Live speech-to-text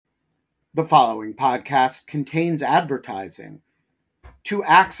The following podcast contains advertising. To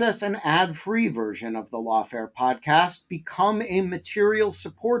access an ad-free version of the Lawfare podcast, become a material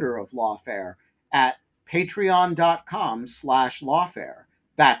supporter of Lawfare at patreon.com/lawfare.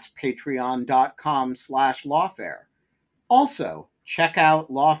 That's patreon.com/lawfare. Also, check out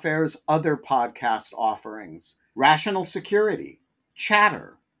Lawfare's other podcast offerings: Rational Security,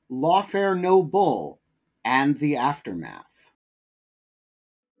 Chatter, Lawfare No Bull, and The Aftermath.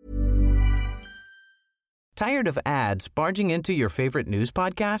 Tired of ads barging into your favorite news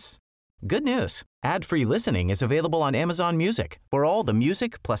podcasts? Good news. Ad-free listening is available on Amazon Music for all the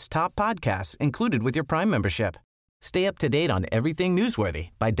music plus top podcasts included with your Prime membership. Stay up to date on everything newsworthy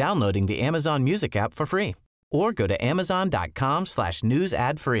by downloading the Amazon Music app for free or go to amazon.com/news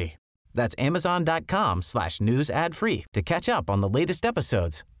ad free. That's amazon.com/news ad free to catch up on the latest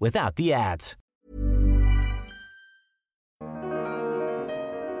episodes without the ads.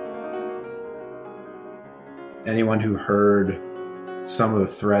 Anyone who heard some of the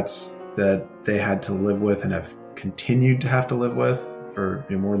threats that they had to live with and have continued to have to live with for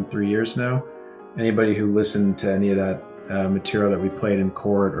more than 3 years now, anybody who listened to any of that material that we played in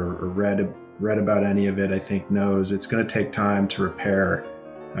court or read about any of it, I think knows it's going to take time to repair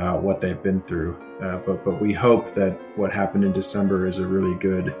what they've been through. But we hope that what happened in December is a really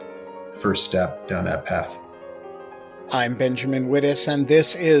good first step down that path. I'm Benjamin Wittes, and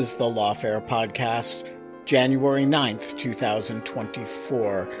this is the Lawfare Podcast, January 9th,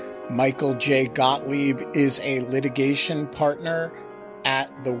 2024. Michael J. Gottlieb is a litigation partner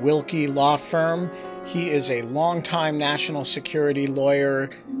at the Wilkie Law Firm. He is a longtime national security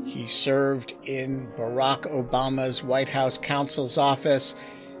lawyer. He served in Barack Obama's White House counsel's office,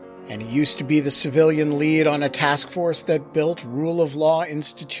 and he used to be the civilian lead on a task force that built rule of law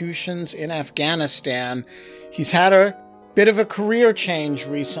institutions in Afghanistan. He's had a bit of a career change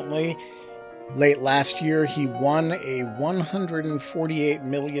recently. Late last year, he won a $148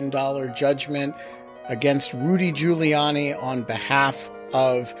 million judgment against Rudy Giuliani on behalf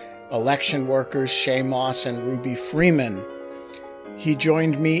of election workers Shay Moss and Ruby Freeman. He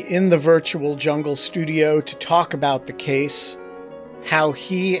joined me in the virtual Jungle studio to talk about the case, how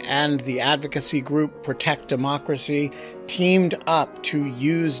he and the advocacy group Protect Democracy teamed up to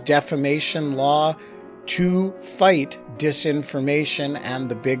use defamation law to fight disinformation and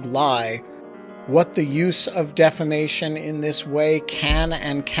the big lie, what the use of defamation in this way can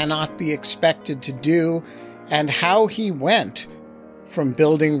and cannot be expected to do, and how he went from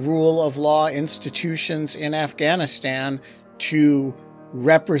building rule of law institutions in Afghanistan to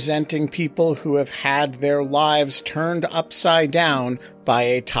representing people who have had their lives turned upside down by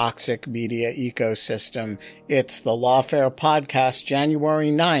a toxic media ecosystem. It's the Lawfare Podcast,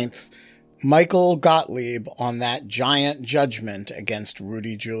 January 9th. Michael Gottlieb on that giant judgment against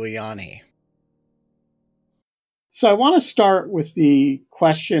Rudy Giuliani. So I want to start with the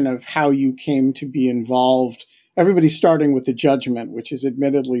question of how you came to be involved. Everybody's starting with the judgment, which is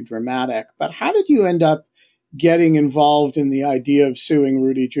admittedly dramatic, but how did you end up getting involved in the idea of suing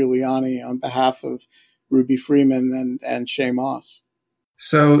Rudy Giuliani on behalf of Ruby Freeman and Shay Moss?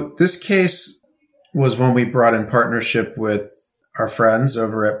 So this case was one we brought in partnership with our friends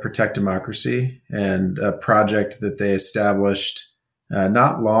over at Protect Democracy, and a project that they established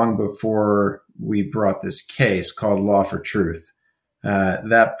not long before we brought this case, called Law for Truth.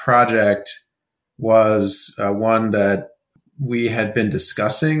 That project was one that we had been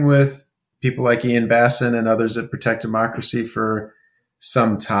discussing with people like Ian Basson and others at Protect Democracy for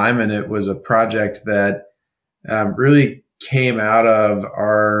some time. And it was a project that really came out of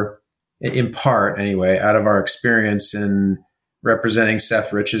in part anyway, out of our experience in representing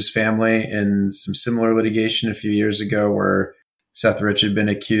Seth Rich's family in some similar litigation a few years ago, where Seth Rich had been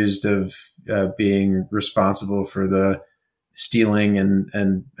accused of being responsible for the stealing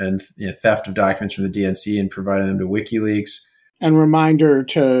and theft of documents from the DNC and providing them to WikiLeaks. And reminder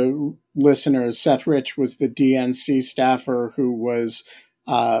to listeners, Seth Rich was the DNC staffer who was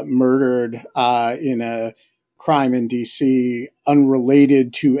murdered in a crime in D.C.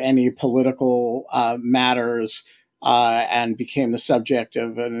 unrelated to any political matters and became the subject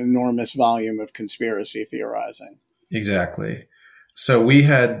of an enormous volume of conspiracy theorizing. Exactly. So we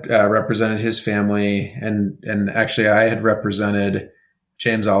had represented his family, and actually I had represented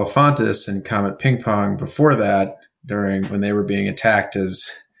James Alefantis and Comet Ping Pong before that, when they were being attacked as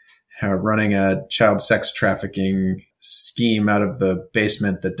running a child sex trafficking scheme out of the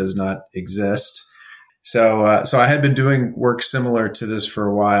basement that does not exist. So I had been doing work similar to this for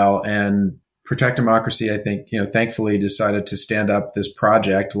a while, and Protect Democracy, I think, thankfully decided to stand up this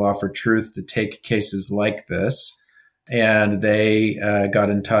project, Law for Truth, to take cases like this And they got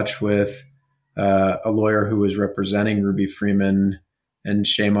in touch with a lawyer who was representing Ruby Freeman and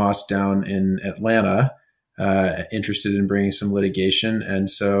Shay Moss down in Atlanta, interested in bringing some litigation. And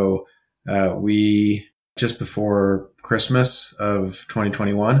so we, just before Christmas of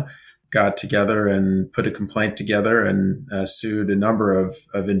 2021, got together and put a complaint together and sued a number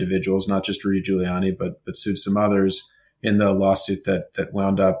of individuals, not just Rudy Giuliani, but sued some others in the lawsuit that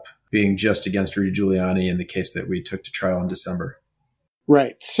wound up being just against Rudy Giuliani in the case that we took to trial in December.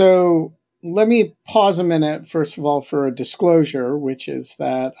 Right. So let me pause a minute, first of all, for a disclosure, which is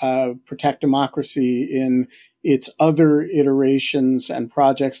that Protect Democracy in its other iterations and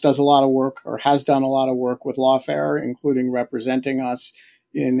projects does a lot of work, or has done a lot of work with Lawfare, including representing us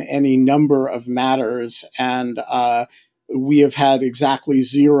in any number of matters. And we have had exactly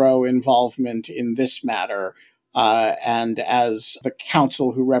zero involvement in this matter. And as the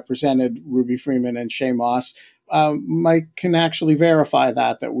counsel who represented Ruby Freeman and Shay Moss, Mike can actually verify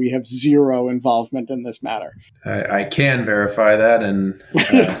that we have zero involvement in this matter. I can verify that, and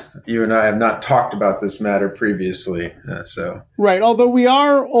you and I have not talked about this matter previously. Right, although we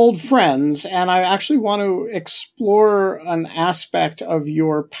are old friends, and I actually want to explore an aspect of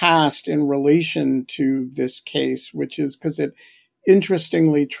your past in relation to this case, which is because it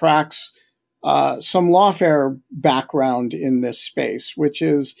interestingly tracks some lawfare background in this space, which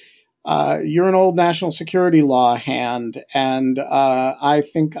is you're an old national security law hand, and I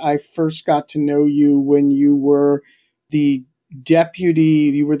think I first got to know you when you were the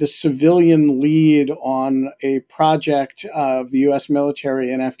civilian lead on a project of the U.S.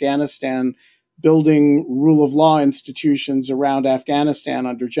 military in Afghanistan, building rule of law institutions around Afghanistan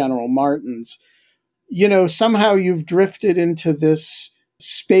under General Martins. You know, somehow you've drifted into this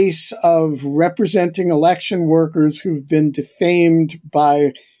space of representing election workers who've been defamed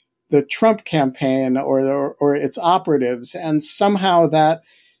by the Trump campaign or its operatives. And somehow that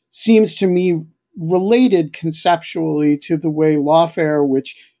seems to me related conceptually to the way lawfare,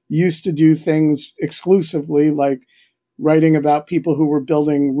 which used to do things exclusively like writing about people who were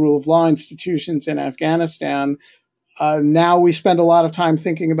building rule of law institutions in Afghanistan. Now we spend a lot of time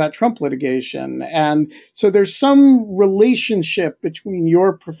thinking about Trump litigation. And so there's some relationship between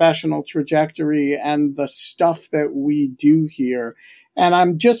your professional trajectory and the stuff that we do here. And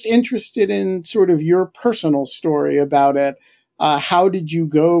I'm just interested in sort of your personal story about it. How did you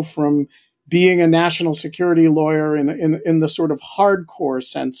go from being a national security lawyer in the sort of hardcore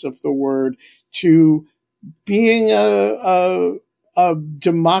sense of the word to being a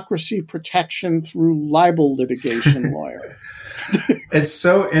democracy protection through libel litigation lawyer? It's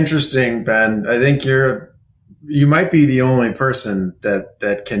so interesting, Ben. I think you might be the only person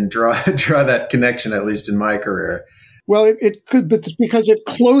that can draw that connection, at least in my career. Well, it could, but it's because it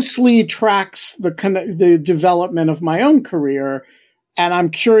closely tracks the development of my own career. And I'm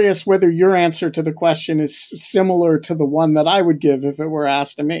curious whether your answer to the question is similar to the one that I would give if it were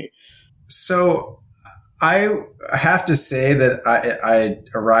asked to me. So I have to say that I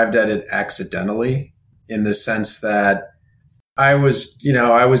arrived at it accidentally, in the sense that I was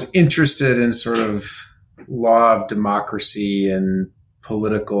interested in sort of law of democracy and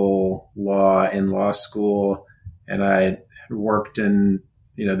political law in law school. And I worked in,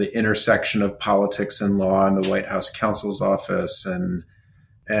 the intersection of politics and law in the White House counsel's office. And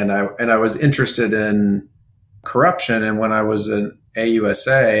I was interested in corruption. And when I was in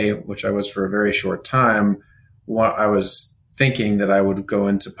AUSA, which I was for a very short time, I was thinking that I would go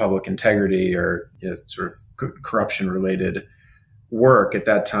into public integrity or sort of corruption related work at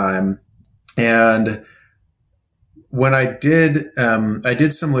that time. And when I did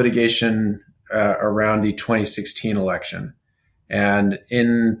some litigation around the 2016 election. And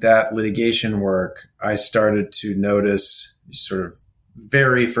in that litigation work, I started to notice sort of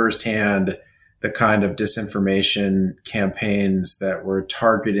very firsthand the kind of disinformation campaigns that were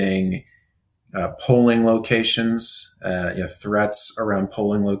targeting polling locations, threats around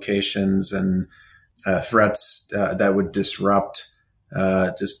polling locations, and threats that would disrupt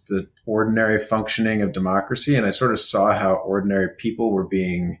just the ordinary functioning of democracy. And I sort of saw how ordinary people were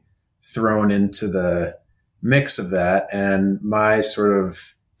being thrown into the mix of that, and my sort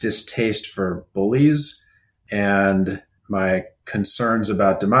of distaste for bullies and my concerns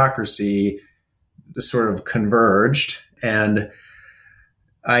about democracy sort of converged. And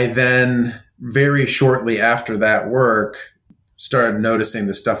I then, very shortly after that work, started noticing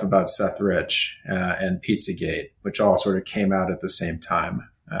the stuff about Seth Rich and Pizzagate, which all sort of came out at the same time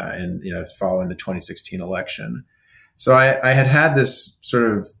following the 2016 election. So I had this sort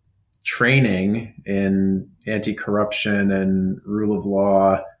of training in anti-corruption and rule of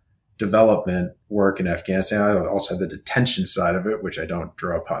law development work in Afghanistan. I also have the detention side of it, which I don't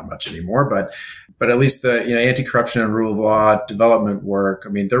draw upon much anymore, but at least the, anti-corruption and rule of law, development work. I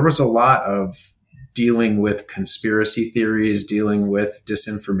mean, there was a lot of dealing with conspiracy theories, dealing with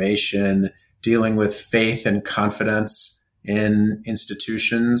disinformation, dealing with faith and confidence in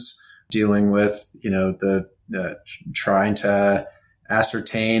institutions, dealing with, the trying to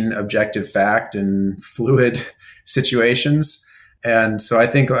ascertain objective fact in fluid situations. And so I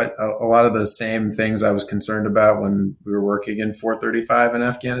think a lot of the same things I was concerned about when we were working in 435 in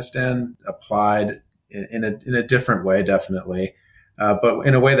Afghanistan applied in a different way, definitely, but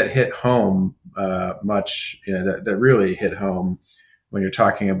in a way that hit home much, that really hit home when you're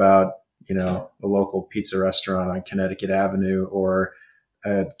talking about, a local pizza restaurant on Connecticut Avenue, or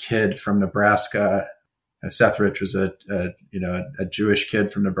a kid from Nebraska. Seth Rich was a Jewish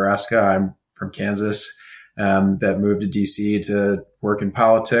kid from Nebraska. I'm from Kansas. That moved to DC to work in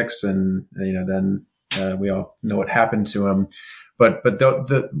politics, and then we all know what happened to him. But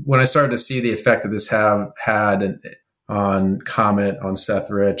when I started to see the effect that this had on Comet, on Seth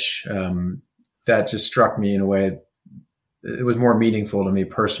Rich, that just struck me in a way. It was more meaningful to me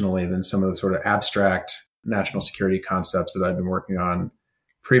personally than some of the sort of abstract national security concepts that I'd been working on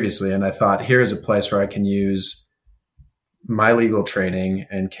previously. And I thought, here's a place where I can use my legal training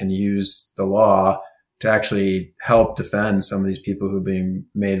and can use the law to actually help defend some of these people who are being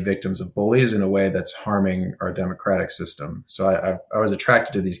made victims of bullies in a way that's harming our democratic system. So I was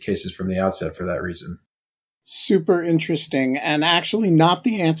attracted to these cases from the outset for that reason. Super interesting, and actually not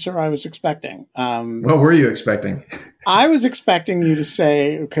the answer I was expecting. What were you expecting? I was expecting you to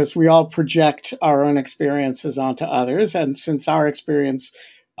say, because we all project our own experiences onto others, and since our experience,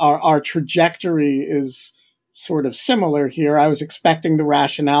 our trajectory is sort of similar here, I was expecting the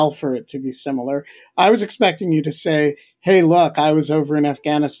rationale for it to be similar. I was expecting you to say, hey, look, I was over in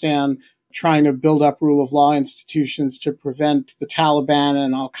Afghanistan trying to build up rule of law institutions to prevent the Taliban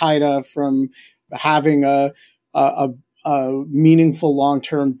and Al-Qaeda from having a meaningful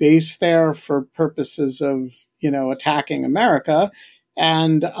long-term base there for purposes of, attacking America.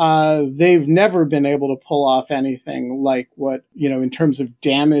 And they've never been able to pull off anything like what, in terms of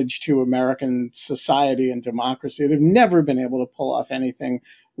damage to American society and democracy, they've never been able to pull off anything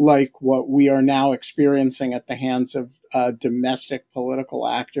like what we are now experiencing at the hands of domestic political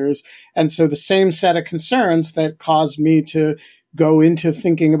actors. And so the same set of concerns that caused me to go into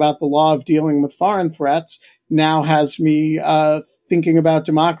thinking about the law of dealing with foreign threats now has me thinking about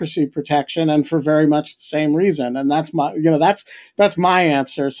democracy protection, and for very much the same reason. And that's my, that's my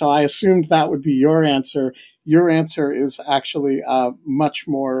answer. So I assumed that would be your answer. Your answer is actually much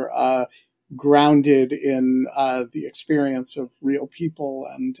more grounded in the experience of real people,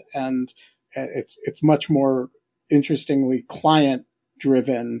 and it's much more interestingly client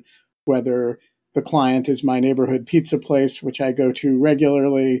driven, whether the client is my neighborhood pizza place, which I go to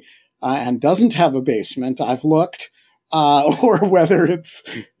regularly and doesn't have a basement. I've looked, or whether it's,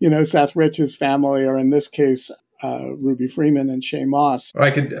 Seth Rich's family, or in this case, Ruby Freeman and Shay Moss. Well,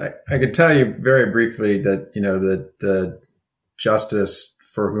 I could tell you very briefly that, the justice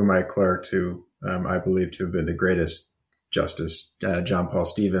for whom I clerked, who I believe to have been the greatest justice, John Paul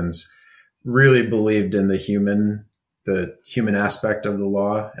Stevens, really believed in the human aspect of the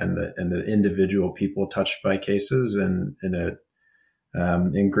law and the individual people touched by cases, and it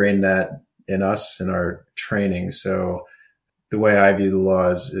ingrained that in us in our training. So the way I view the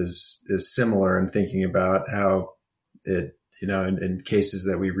law is similar in thinking about how it, in cases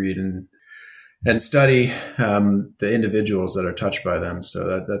that we read and study, the individuals that are touched by them.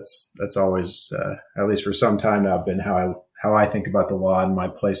 So that's always, at least for some time now, been how I think about the law and my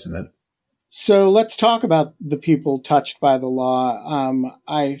place in it. So let's talk about the people touched by the law.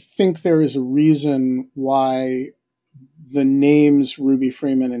 I think there is a reason why the names Ruby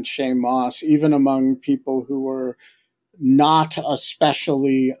Freeman and Shay Moss, even among people who were not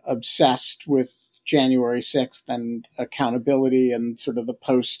especially obsessed with January 6th and accountability and sort of the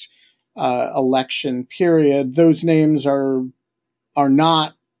post-election period, those names are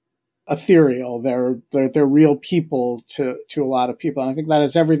not ethereal. They're real people to a lot of people. And I think that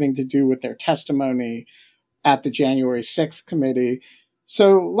has everything to do with their testimony at the January 6th committee.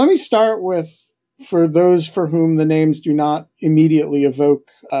 So let me start with, for those for whom the names do not immediately evoke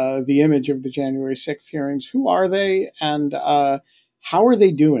the image of the January 6th hearings, who are they, and how are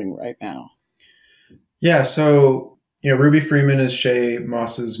they doing right now? Yeah, so Ruby Freeman is Shay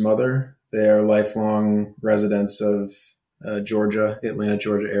Moss's mother. They are lifelong residents of Georgia, the Atlanta,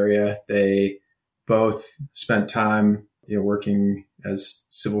 Georgia area. They both spent time working as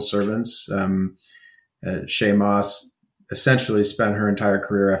civil servants. Shay Moss essentially spent her entire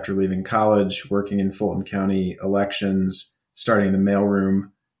career after leaving college working in Fulton County elections, starting in the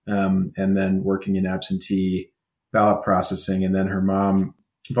mailroom, and then working in absentee ballot processing. And then her mom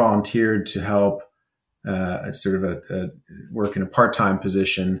volunteered to help sort of work in a part-time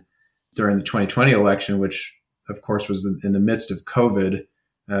position during the 2020 election, which of course was in the midst of COVID.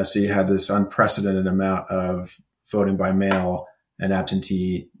 So you had this unprecedented amount of voting by mail and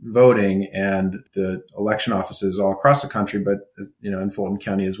absentee voting, and the election offices all across the country, but in Fulton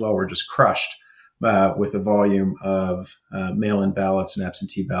County as well, were just crushed with the volume of mail-in ballots and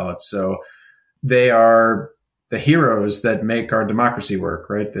absentee ballots. So they are the heroes that make our democracy work,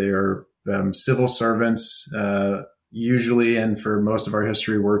 right? They are civil servants, usually, and for most of our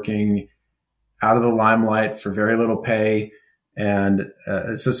history, working out of the limelight for very little pay. And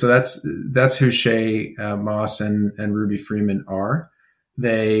so that's who Shaye Moss and Ruby Freeman are.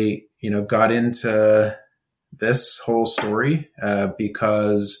 They, got into this whole story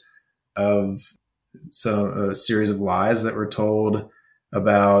because of a series of lies that were told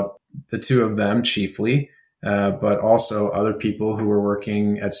about the two of them chiefly, but also other people who were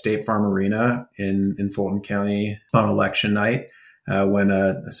working at State Farm Arena in Fulton County on election night, when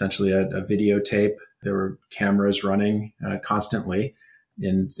essentially a videotape. There were cameras running constantly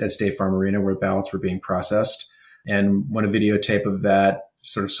at State Farm Arena where ballots were being processed. And when a videotape of that,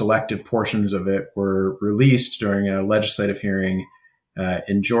 sort of selective portions of it, were released during a legislative hearing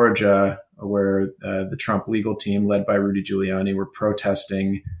in Georgia, where the Trump legal team led by Rudy Giuliani were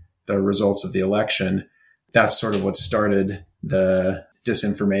protesting the results of the election, that's sort of what started the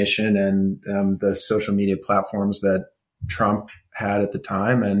disinformation and the social media platforms that Trump had at the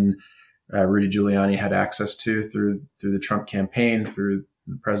time, and Rudy Giuliani had access to through the Trump campaign, through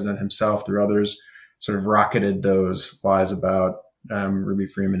the president himself, through others, sort of rocketed those lies about Ruby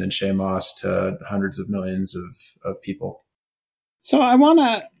Freeman and Shaye Moss to hundreds of millions of people. So I want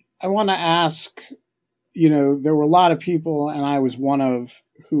to ask, there were a lot of people, and I was one of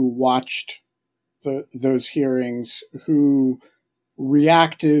who watched those hearings, who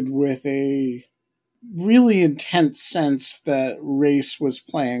reacted with a really intense sense that race was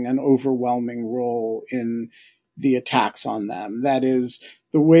playing an overwhelming role in the attacks on them. That is,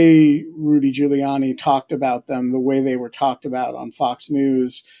 the way Rudy Giuliani talked about them, the way they were talked about on Fox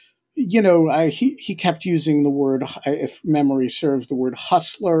News. He kept using the word, if memory serves, the word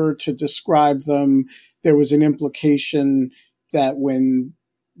hustler to describe them. There was an implication that when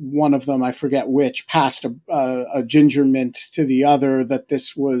one of them, I forget which, passed a ginger mint to the other, that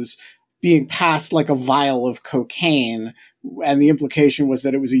this was being passed like a vial of cocaine. And the implication was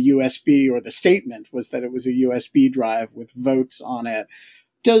that it was a USB, or the statement was that it was a USB drive with votes on it.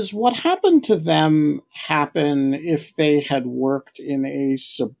 Does what happened to them happen if they had worked in a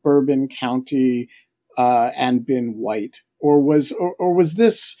suburban county and been white? Or was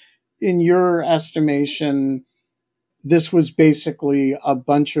this, in your estimation, this was basically a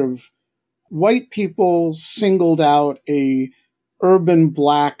bunch of white people singled out a urban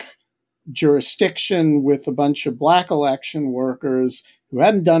black jurisdiction with a bunch of black election workers who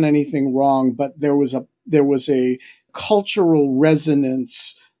hadn't done anything wrong, but there was a cultural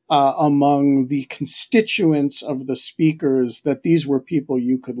resonance among the constituents of the speakers that these were people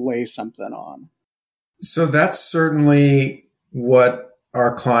you could lay something on? So that's certainly what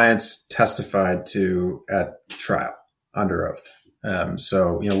our clients testified to at trial under oath.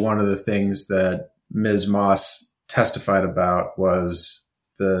 So one of the things that Ms. Moss testified about was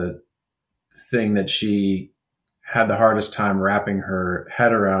the thing that she had the hardest time wrapping her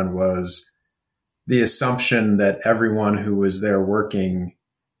head around was the assumption that everyone who was there working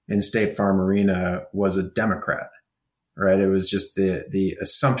in State Farm Arena was a Democrat, right? It was just the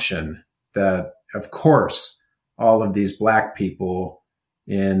assumption that, of course, all of these black people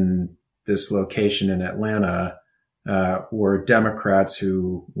in this location in Atlanta were Democrats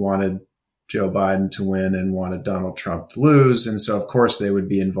who wanted Joe Biden to win and wanted Donald Trump to lose. And so, of course, they would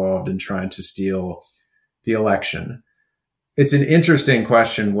be involved in trying to steal the election. It's an interesting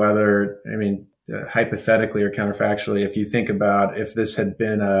question whether, hypothetically or counterfactually, if you think about if this had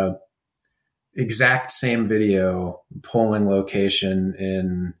been a exact same video polling location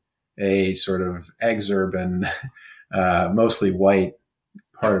in a sort of exurban, mostly white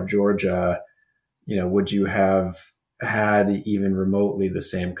part of Georgia, would you have had even remotely the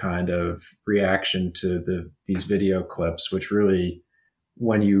same kind of reaction to these video clips, which really,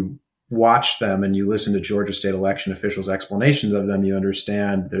 when you watch them and you listen to Georgia state election officials' explanations of them, you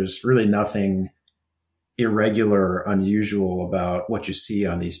understand there's really nothing irregular or unusual about what you see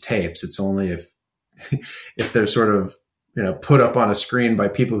on these tapes. It's only if they're sort of, put up on a screen by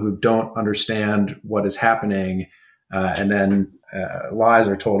people who don't understand what is happening, And then lies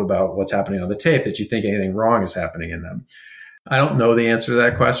are told about what's happening on the tape that you think anything wrong is happening in them. I don't know the answer to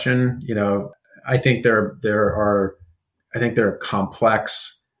that question. I think there are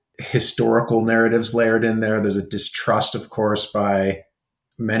complex historical narratives layered in there. There's a distrust, of course, by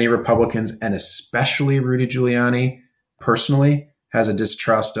many Republicans, and especially Rudy Giuliani personally has a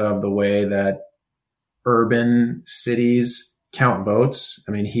distrust of the way that urban cities count votes.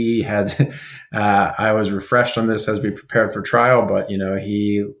 I mean, he had, I was refreshed on this as we prepared for trial, but,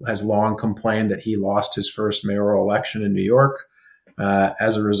 he has long complained that he lost his first mayoral election in New York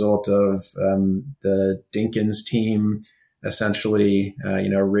as a result of the Dinkins team essentially,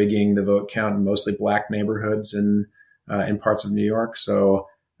 rigging the vote count in mostly black neighborhoods in parts of New York. So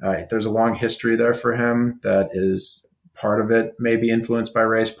there's a long history there for him that is part of it may be influenced by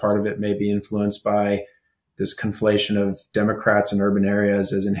race. Part of it may be influenced by this conflation of Democrats in urban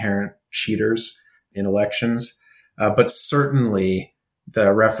areas as inherent cheaters in elections. But certainly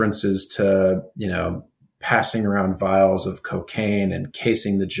the references to, passing around vials of cocaine and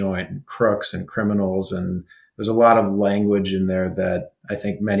casing the joint and crooks and criminals. And there's a lot of language in there that I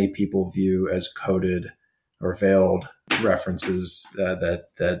think many people view as coded or veiled references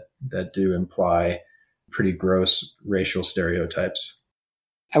that do imply pretty gross racial stereotypes.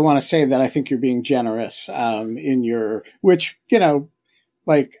 I want to say that I think you're being generous in your, which, I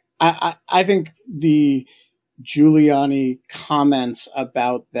think the Giuliani comments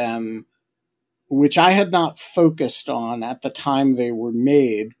about them, which I had not focused on at the time they were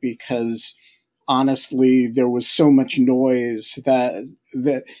made, because honestly, there was so much noise that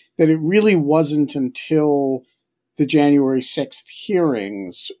it really wasn't until the January 6th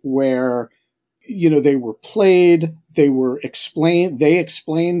hearings where, they were played, they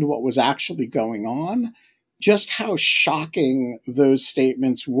explained what was actually going on, just how shocking those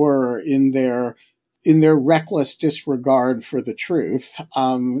statements were in their reckless disregard for the truth.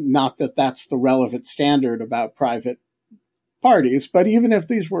 Not that that's the relevant standard about private parties, but even if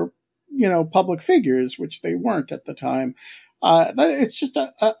these were, public figures, which they weren't at the time, it's just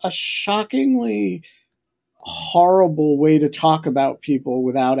a shockingly horrible way to talk about people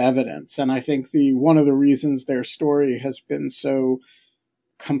without evidence. And I think one of the reasons their story has been so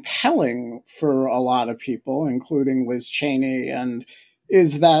compelling for a lot of people, including Liz Cheney, and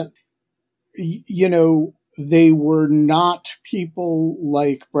is that, they were not people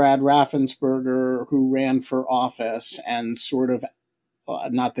like Brad Raffensperger, who ran for office and sort of,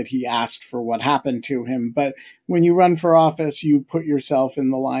 not that he asked for what happened to him, but when you run for office, you put yourself in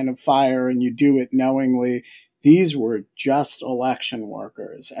the line of fire and you do it knowingly. These were just election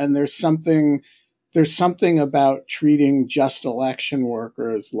workers. And there's something about treating just election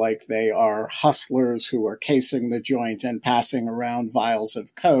workers like they are hustlers who are casing the joint and passing around vials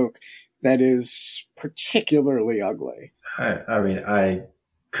of Coke that is particularly ugly. I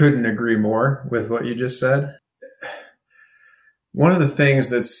couldn't agree more with what you just said. One of the things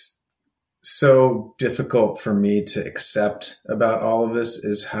that's so difficult for me to accept about all of this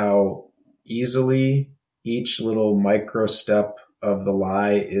is how easily each little micro step of the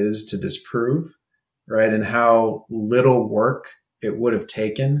lie is to disprove, right? And how little work it would have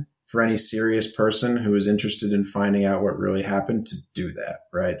taken for any serious person who is interested in finding out what really happened to do that,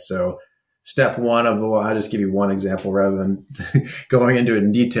 right? So step one of the lie, I'll just give you one example rather than going into it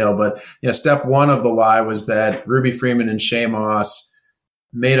in detail, but step one of the lie was that Ruby Freeman and Shay Moss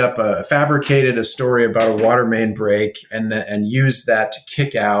fabricated a story about a water main break and used that to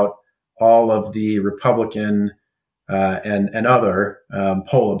kick out all of the Republican and other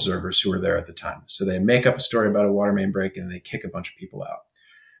poll observers who were there at the time. So they make up a story about a water main break and they kick a bunch of people out.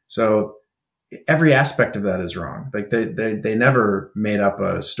 So every aspect of that is wrong. Like they never made up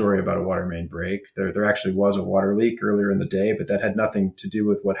a story about a water main break. There actually was a water leak earlier in the day, but that had nothing to do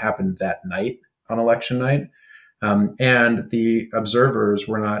with what happened that night on election night. And the observers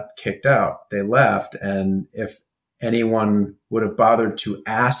were not kicked out. They left. And if anyone would have bothered to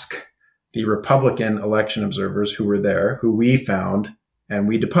ask the Republican election observers who were there, who we found and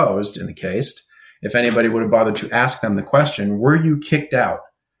we deposed in the case, if anybody would have bothered to ask them the question, were you kicked out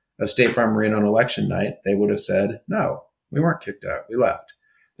of State Farm Marine on election night? They would have said, no, we weren't kicked out. We left.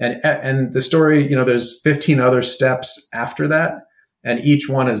 And the story, there's 15 other steps after that, and each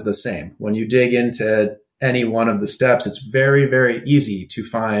one is the same. When you dig into any one of the steps, it's very, very easy to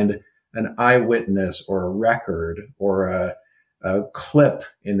find an eyewitness or a record or a clip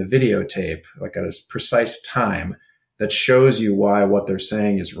in the videotape, like at a precise time, that shows you why what they're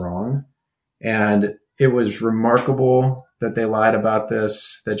saying is wrong. And it was remarkable that they lied about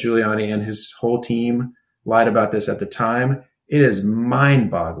this, that Giuliani and his whole team lied about this at the time. It is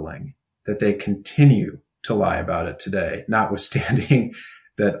mind-boggling that they continue to lie about it today, notwithstanding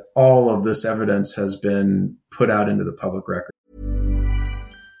that all of this evidence has been put out into the public record.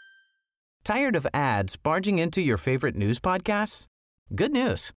 Tired of ads barging into your favorite news podcasts? Good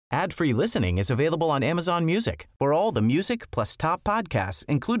news. Ad-free listening is available on Amazon Music for all the music plus top podcasts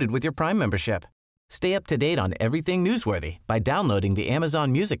included with your Prime membership. Stay up to date on everything newsworthy by downloading the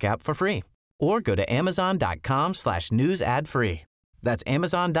Amazon Music app for free or go to amazon.com/news ad free. That's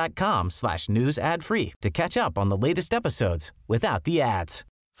amazon.com/news ad free to catch up on the latest episodes without the ads.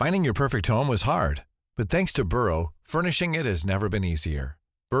 Finding your perfect home was hard, but thanks to Burrow, furnishing it has never been easier.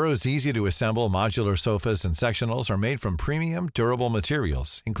 Burrow's easy-to-assemble modular sofas and sectionals are made from premium, durable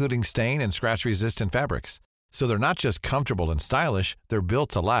materials, including stain and scratch-resistant fabrics. So they're not just comfortable and stylish, they're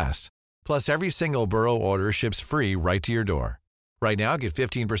built to last. Plus, every single Burrow order ships free right to your door. Right now, get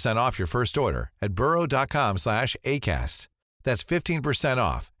 15% off your first order at burrow.com/ACAST. That's 15%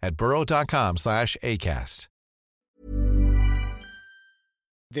 off at burrow.com/ACAST.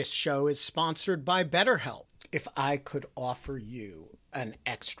 This show is sponsored by BetterHelp. If I could offer you an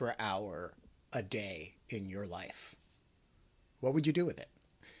extra hour a day in your life, what would you do with it?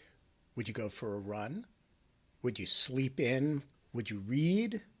 Would you go for a run? Would you sleep in? Would you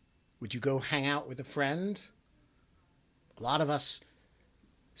read? Would you go hang out with a friend? A lot of us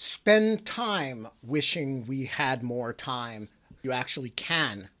spend time wishing we had more time. You actually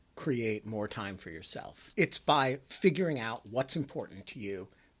can create more time for yourself. It's by figuring out what's important to you,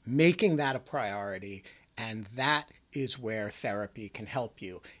 making that a priority, and that is where therapy can help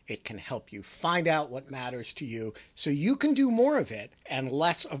you. It can help you find out what matters to you so you can do more of it and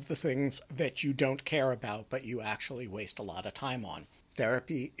less of the things that you don't care about but you actually waste a lot of time on.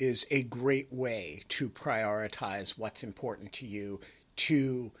 Therapy is a great way to prioritize what's important to you,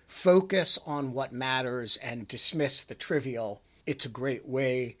 to focus on what matters and dismiss the trivial. It's a great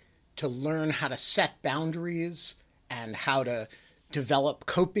way to learn how to set boundaries and how to develop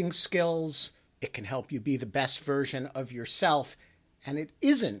coping skills. It can help you be the best version of yourself, and it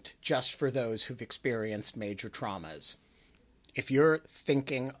isn't just for those who've experienced major traumas. If you're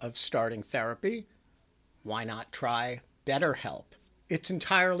thinking of starting therapy, why not try BetterHelp? It's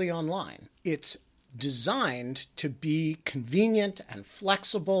entirely online. It's designed to be convenient and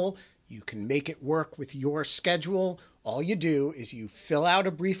flexible. You can make it work with your schedule. All you do is you fill out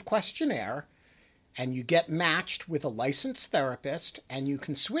a brief questionnaire and you get matched with a licensed therapist, and you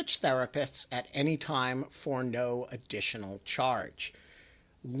can switch therapists at any time for no additional charge.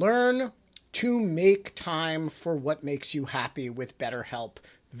 Learn to make time for what makes you happy with BetterHelp.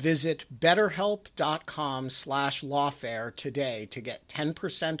 Visit betterhelp.com/lawfare today to get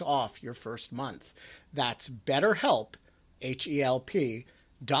 10% off your first month. That's BetterHelp,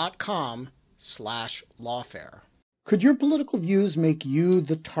 HELP.com/lawfare. Could your political views make you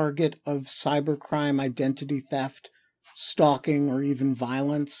the target of cybercrime, identity theft, stalking, or even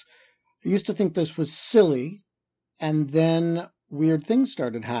violence? I used to think this was silly, and then weird things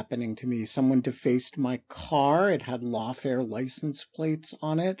started happening to me. Someone defaced my car. It had lawfare license plates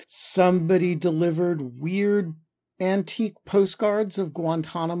on it. Somebody delivered weird antique postcards of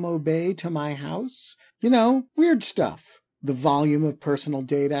Guantanamo Bay to my house. You know, weird stuff. The volume of personal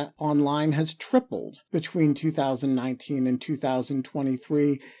data online has tripled between 2019 and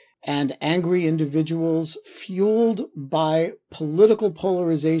 2023, and angry individuals fueled by political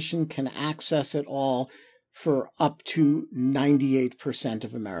polarization can access it all for up to 98%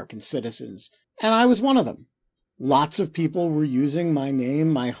 of American citizens. And I was one of them. Lots of people were using my name,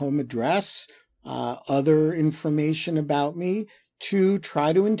 my home address, other information about me to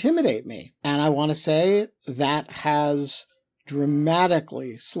try to intimidate me. And I want to say that has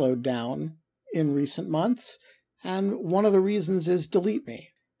dramatically slowed down in recent months. And one of the reasons is Delete Me.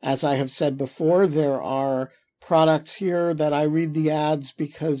 As I have said before, there are products here that I read the ads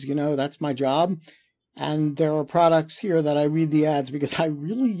because, that's my job. And there are products here that I read the ads because I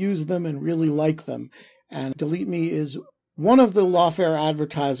really use them and really like them. And Delete Me is one of the lawfare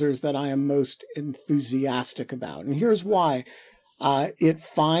advertisers that I am most enthusiastic about. And here's why. It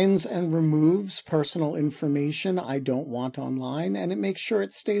finds and removes personal information I don't want online, and it makes sure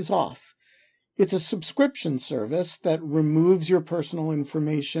it stays off. It's a subscription service that removes your personal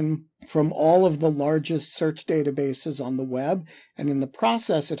information from all of the largest search databases on the web, and in the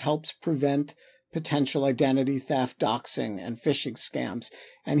process, it helps prevent potential identity theft, doxing, and phishing scams.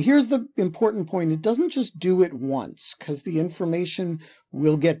 And here's the important point. It doesn't just do it once, because the information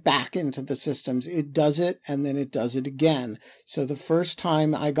will get back into the systems. It does it, and then it does it again. So the first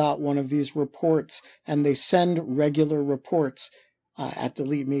time I got one of these reports, and they send regular reports at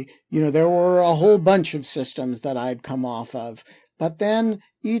Delete Me, there were a whole bunch of systems that I'd come off of. But then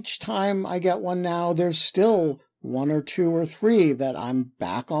each time I get one now, there's still 1 or 2 or 3 that I'm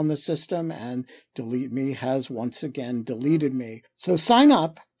back on the system, and Delete Me has once again deleted me. So sign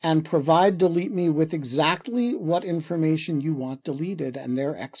up and provide Delete Me with exactly what information you want deleted, and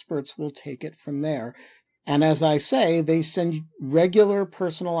their experts will take it from there. And as I say, they send regular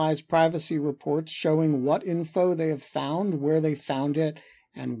personalized privacy reports showing what info they have found, where they found it,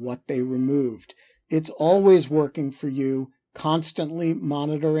 and what they removed. It's always working for you, constantly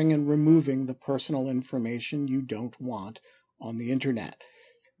monitoring and removing the personal information you don't want on the internet.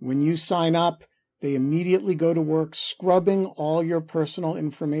 When you sign up, they immediately go to work scrubbing all your personal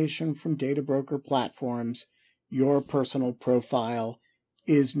information from data broker platforms. Your personal profile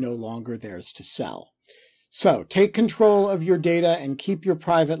is no longer theirs to sell. So take control of your data and keep your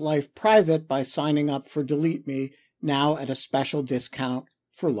private life private by signing up for Delete Me, now at a special discount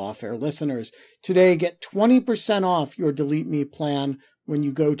for Lawfare listeners. Today, get 20% off your Delete Me plan when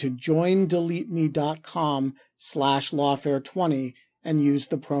you go to joindeleteme.com/lawfare20 and use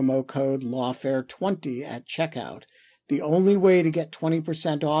the promo code lawfare20 at checkout. The only way to get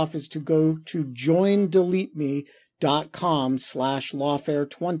 20% off is to go to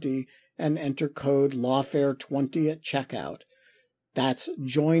joindeleteme.com/lawfare20 and enter code lawfare20 at checkout. That's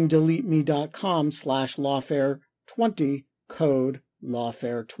joindeleteme.com/lawfare20, code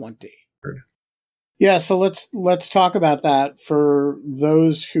lawfare20. Yeah, so let's talk about that for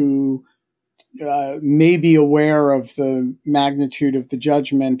those who may be aware of the magnitude of the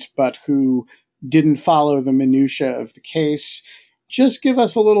judgment, but who didn't follow the minutia of the case. Just give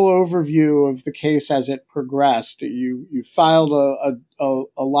us a little overview of the case as it progressed. You filed a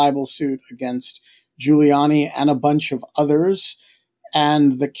libel suit against Giuliani and a bunch of others,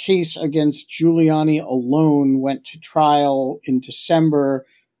 and the case against Giuliani alone went to trial in December.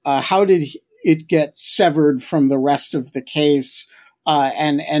 How did it get severed from the rest of the case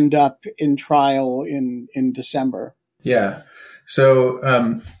and end up in trial in December? Yeah. So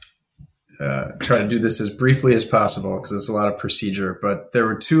try to do this as briefly as possible because it's a lot of procedure. But there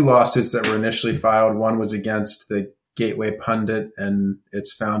were 2 lawsuits that were initially filed. One was against the Gateway Pundit and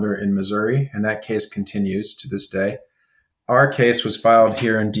its founder in Missouri, and that case continues to this day. Our case was filed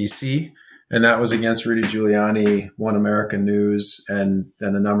here in D.C., and that was against Rudy Giuliani, One America News, and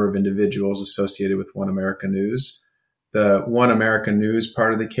then a number of individuals associated with One America News. The One America News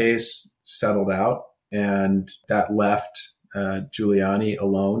part of the case settled out, and that left Giuliani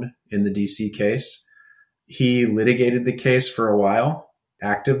alone in the D.C. case. He litigated the case for a while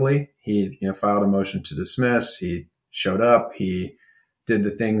actively. He filed a motion to dismiss. He showed up. He did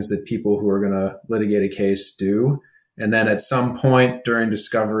the things that people who are going to litigate a case do. And then at some point during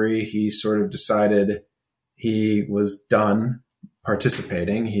discovery, he sort of decided he was done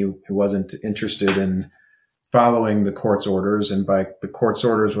participating. He wasn't interested in following the court's orders. And by the court's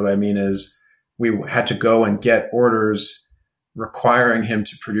orders, what I mean is we had to go and get orders requiring him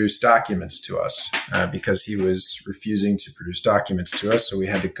to produce documents to us because he was refusing to produce documents to us. So we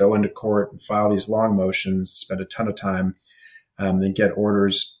had to go into court and file these long motions, spend a ton of time, then get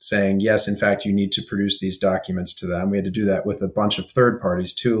orders saying, yes, in fact, you need to produce these documents to them. We had to do that with a bunch of third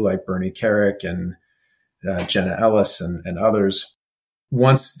parties too, like Bernie Carrick and Jenna Ellis and others.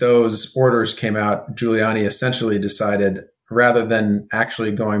 Once those orders came out, Giuliani essentially decided, rather than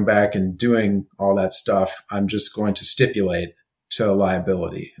actually going back and doing all that stuff, I'm just going to stipulate to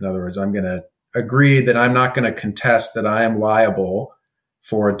liability. In other words, I'm going to agree that I'm not going to contest that I am liable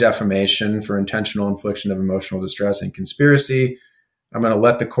for defamation, for intentional infliction of emotional distress and conspiracy. I'm going to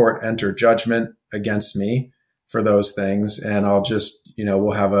let the court enter judgment against me for those things. And I'll just,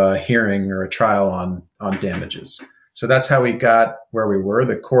 we'll have a hearing or a trial on damages. So that's how we got where we were.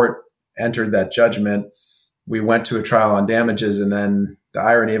 The court entered that judgment. We went to a trial on damages. And then the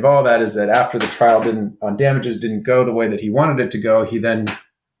irony of all that is that after the trial on damages didn't go the way that he wanted it to go, he then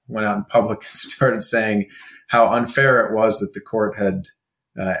went out in public and started saying how unfair it was that the court had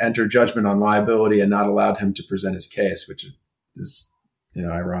entered judgment on liability and not allowed him to present his case, which is,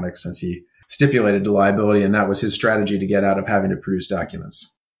 ironic since he stipulated to liability and that was his strategy to get out of having to produce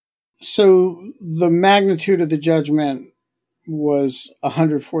documents. So the magnitude of the judgment was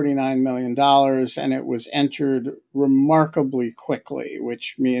 $149 million, and it was entered remarkably quickly,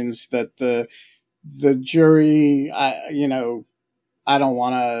 which means that the jury, I don't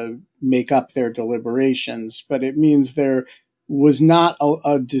want to make up their deliberations, but it means there was not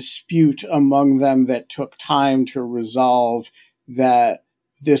a dispute among them that took time to resolve that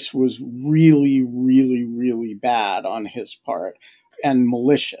this was really, really, really bad on his part and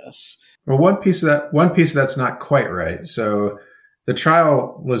malicious. Well, one piece of that's not quite right. So the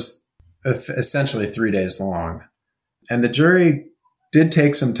trial was essentially 3 days long, and the jury did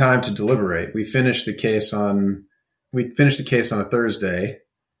take some time to deliberate. We finished the case on a Thursday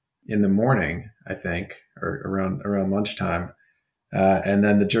in the morning, I think, or around lunchtime. And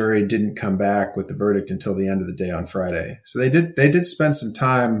then the jury didn't come back with the verdict until the end of the day on Friday. So they did spend some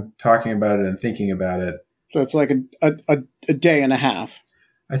time talking about it and thinking about it. So it's like a day and a half.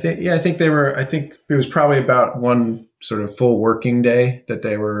 I think it was probably about one sort of full working day that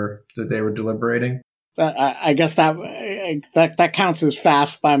they were deliberating. I guess that counts as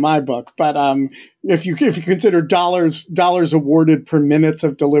fast by my book. But if you consider dollars awarded per minute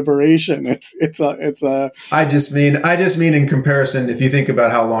of deliberation, it's a. I just mean in comparison, if you think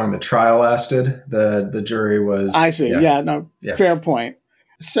about how long the trial lasted, the jury was. I see. Yeah. Fair point.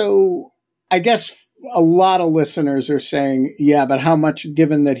 So I guess a lot of listeners are saying, yeah, but how much?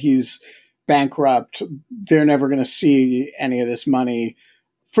 Given that he's bankrupt, they're never going to see any of this money.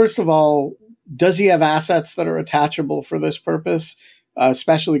 First of all, does he have assets that are attachable for this purpose,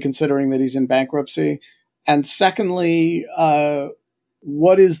 especially considering that he's in bankruptcy? And secondly,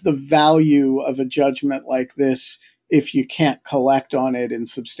 what is the value of a judgment like this if you can't collect on it in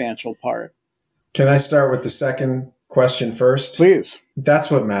substantial part? Can I start with the second question first? Please. That's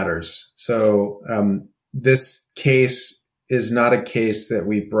what matters. So this case is not a case that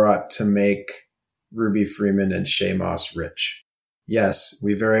we brought to make Ruby Freeman and Shay Moss rich. Yes,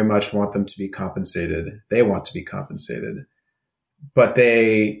 we very much want them to be compensated. They want to be compensated. But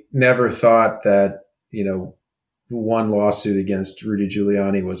they never thought that, one lawsuit against Rudy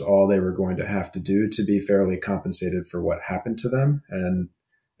Giuliani was all they were going to have to do to be fairly compensated for what happened to them. And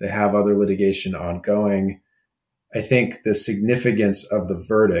they have other litigation ongoing. I think the significance of the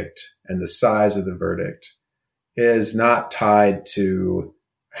verdict and the size of the verdict is not tied to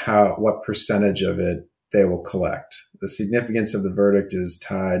what percentage of it they will collect. The significance of the verdict is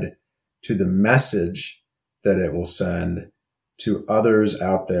tied to the message that it will send to others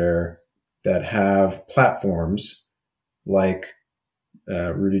out there that have platforms like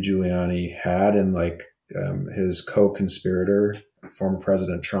Rudy Giuliani had and like his co-conspirator, former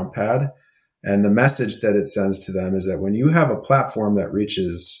President Trump had. And the message that it sends to them is that when you have a platform that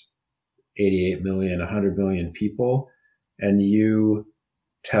reaches 88 million, 100 million people, and you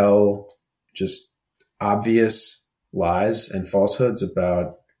tell just obvious lies and falsehoods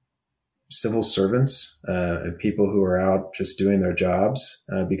about civil servants and people who are out just doing their jobs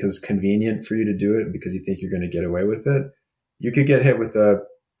because it's convenient for you to do it because you think you're going to get away with it, you could get hit with a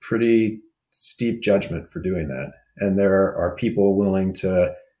pretty steep judgment for doing that. And there are people willing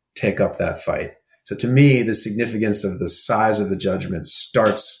to take up that fight. So to me, the significance of the size of the judgment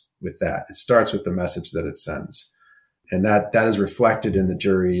starts with that. It starts with the message that it sends. And that is reflected in the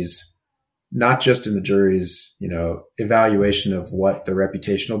jury's, not just in the jury's, evaluation of what the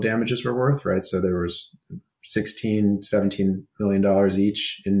reputational damages were worth, right? So there was $16-17 million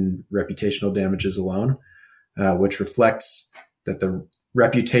each in reputational damages alone, which reflects that the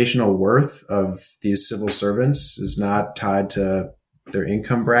reputational worth of these civil servants is not tied to their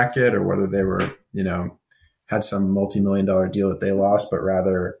income bracket or whether they were, had some multi-million-dollar deal that they lost, but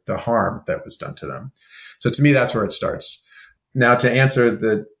rather the harm that was done to them. So to me, that's where it starts. Now, to answer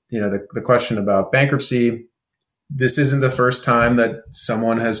the question about bankruptcy, this isn't the first time that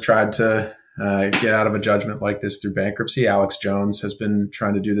someone has tried to get out of a judgment like this through bankruptcy. Alex Jones has been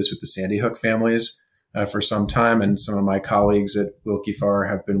trying to do this with the Sandy Hook families for some time, and some of my colleagues at Wilkie Farr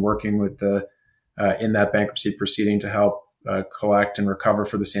have been working with in that bankruptcy proceeding to help collect and recover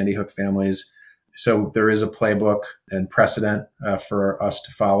for the Sandy Hook families. So there is a playbook and precedent for us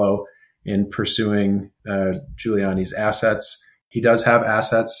to follow in pursuing Giuliani's assets. He does have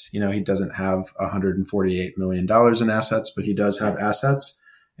assets. He doesn't have $148 million in assets, but he does have assets.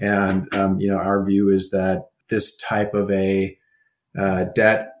 And, our view is that this type of a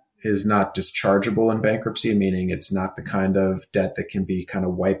debt is not dischargeable in bankruptcy, meaning it's not the kind of debt that can be kind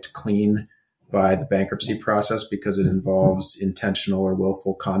of wiped clean by the bankruptcy process because it involves intentional or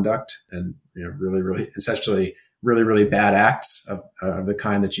willful conduct and, essentially really, really bad acts of the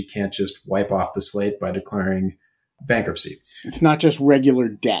kind that you can't just wipe off the slate by declaring bankruptcy. It's not just regular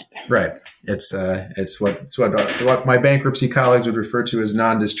debt. Right. It's what my bankruptcy colleagues would refer to as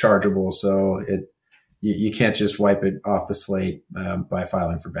non-dischargeable. So you can't just wipe it off the slate by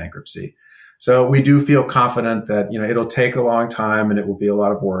filing for bankruptcy. So we do feel confident that, it'll take a long time and it will be a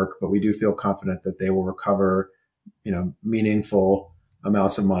lot of work, but we do feel confident that they will recover, meaningful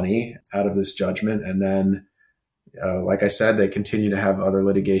amounts of money out of this judgment. And then, like I said, they continue to have other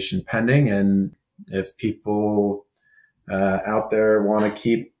litigation pending. And if people out there want to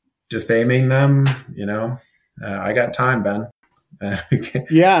keep defaming them, I got time, Ben.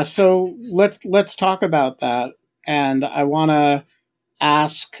 Yeah. So let's talk about that. And I want to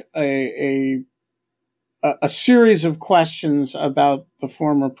ask a series of questions about the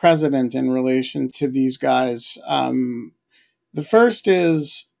former president in relation to these guys. The first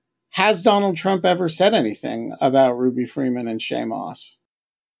is, has Donald Trump ever said anything about Ruby Freeman and Shay Moss?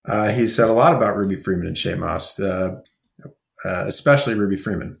 He said a lot about Ruby Freeman and Shay Moss, especially Ruby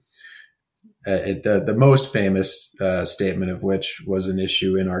Freeman. The most famous statement of which was an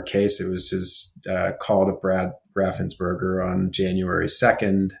issue in our case. It was his call to Brad Raffensperger on January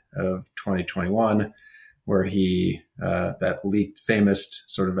 2nd of 2021, where he, that leaked famous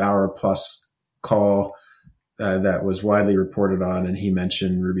sort of hour-plus call that was widely reported on, and he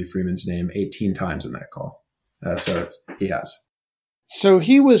mentioned Ruby Freeman's name 18 times in that call. So he has. So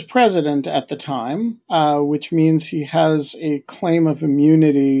he was president at the time, which means he has a claim of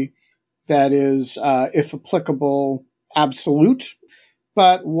immunity that is, if applicable, absolute.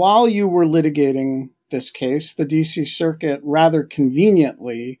 But while you were litigating this case, the D.C. Circuit rather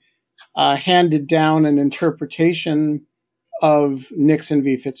conveniently handed down an interpretation of Nixon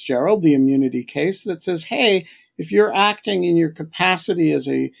v. Fitzgerald, the immunity case, that says, hey, if you're acting in your capacity as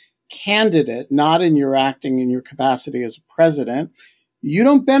a candidate, not in your acting in your capacity as a president, you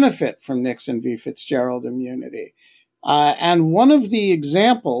don't benefit from Nixon v. Fitzgerald immunity. And one of the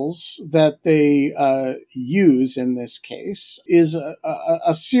examples that they use in this case is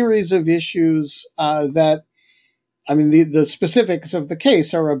a series of issues that, I mean, the specifics of the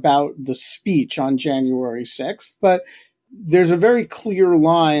case are about the speech on January 6th, but there's a very clear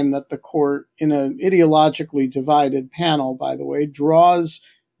line that the court, in an ideologically divided panel, by the way, draws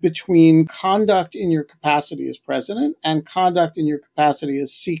between conduct in your capacity as president and conduct in your capacity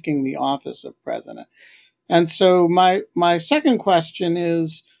as seeking the office of president. And so my second question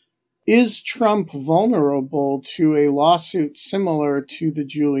is Trump vulnerable to a lawsuit similar to the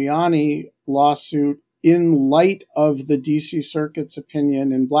Giuliani lawsuit in light of the D.C. Circuit's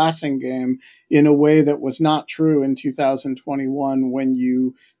opinion in Blassingame in a way that was not true in 2021 when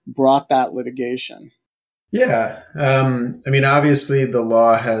you brought that litigation? Yeah. I mean, obviously the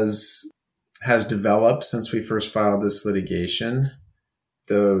law has developed since we first filed this litigation.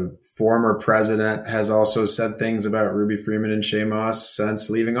 The former president has also said things about Ruby Freeman and Shay Moss since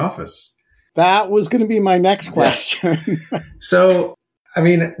leaving office. That was going to be my next question. So, I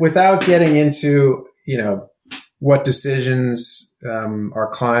mean, without getting into, what decisions our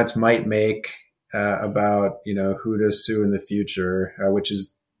clients might make about, who to sue in the future, which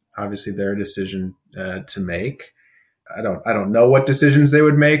is obviously their decision to make. I don't know what decisions they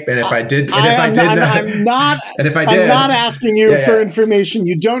would make, and if I did, I'm not asking you for information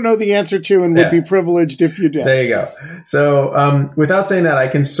you don't know the answer to and would be privileged if you did. There you go. So, without saying that, I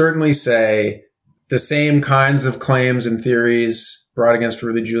can certainly say the same kinds of claims and theories brought against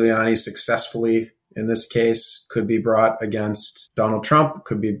Rudy Giuliani successfully in this case could be brought against Donald Trump,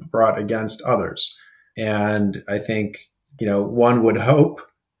 could be brought against others. And I think, one would hope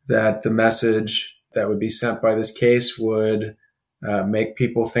that the message that would be sent by this case would make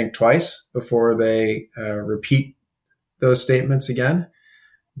people think twice before they repeat those statements again.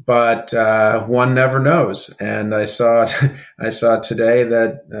 But one never knows. And I saw today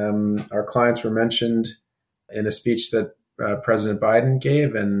that our clients were mentioned in a speech that President Biden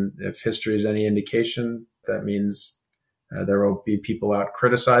gave. And if history is any indication, that means there will be people out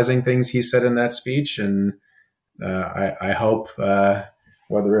criticizing things he said in that speech. And I hope,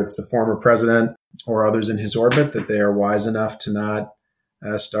 whether it's the former president or others in his orbit, that they are wise enough to not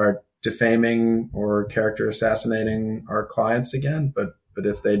start defaming or character assassinating our clients again. But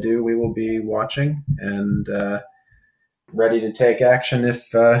if they do, we will be watching and ready to take action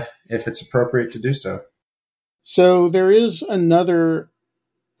if it's appropriate to do so. So there is another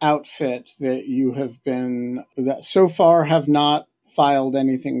outfit that you that so far have not filed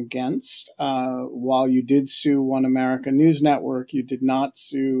anything against. While you did sue One America News Network, you did not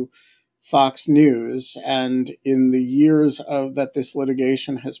sue Fox News. And in the years that this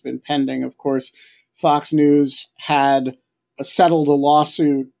litigation has been pending, of course, Fox News had settled a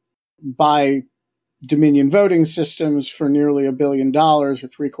lawsuit by Dominion Voting Systems for nearly $1 billion, or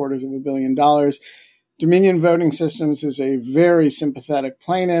 $750 million. Dominion Voting Systems is a very sympathetic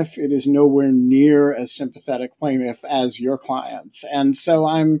plaintiff. It is nowhere near as sympathetic plaintiff as your clients. And so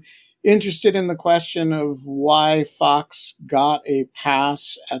I'm interested in the question of why Fox got a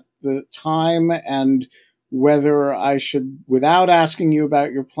pass at the time, and whether I should, without asking you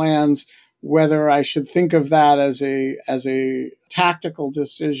about your plans, whether I should think of that as a tactical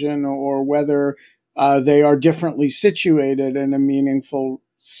decision, or whether they are differently situated in a meaningful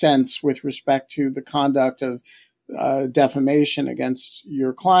sense with respect to the conduct of defamation against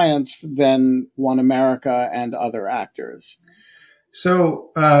your clients than One America and other actors.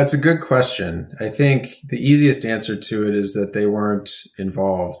 So it's a good question. I think the easiest answer to it is that they weren't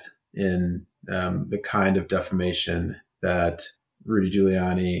involved in the kind of defamation that Rudy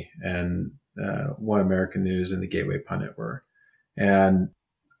Giuliani and One American News and the Gateway Pundit were. And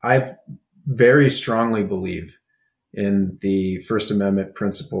I very strongly believe in the First Amendment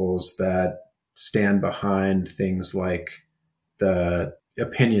principles that stand behind things like the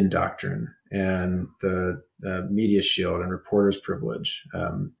opinion doctrine and the media shield and reporter's privilege.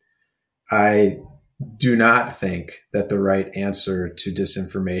 I do not think that the right answer to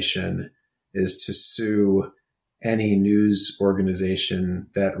disinformation is to sue any news organization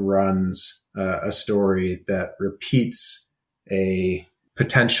that runs a story that repeats a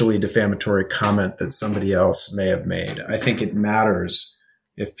potentially defamatory comment that somebody else may have made. I think it matters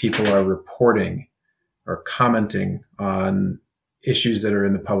if people are reporting or commenting on issues that are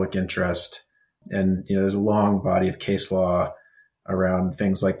in the public interest. And, there's a long body of case law around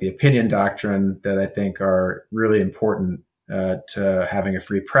things like the opinion doctrine that I think are really important to having a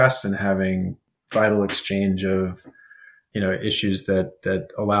free press and having vital exchange of, issues that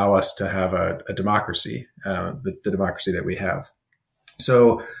allow us to have a democracy, the democracy that we have.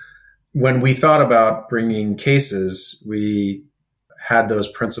 So when we thought about bringing cases, we had those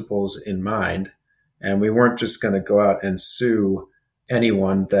principles in mind, and we weren't just going to go out and sue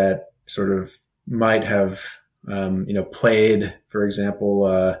anyone that sort of might have, played, for example,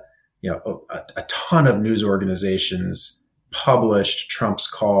 a ton of news organizations published Trump's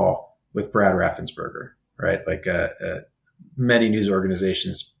call with Brad Raffensperger, right? Like many news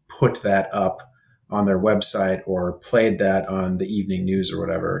organizations put that up on their website or played that on the evening news or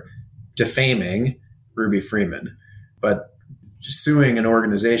whatever, defaming Ruby Freeman. But suing an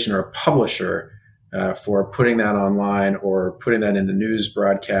organization or a publisher for putting that online or putting that in the news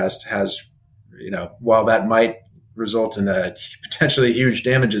broadcast has, while that might result in a potentially huge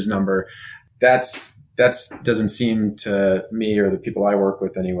damages number, that doesn't seem to me or the people I work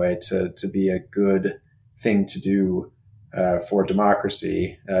with anyway to be a good thing to do for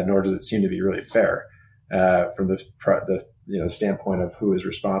democracy, nor does it seem to be really fair from the standpoint of who is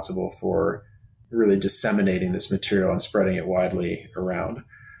responsible for really disseminating this material and spreading it widely around.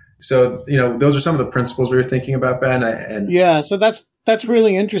 So, those are some of the principles we were thinking about, Ben. Yeah, so that's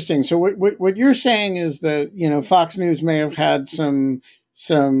really interesting. So what you're saying is that, Fox News may have had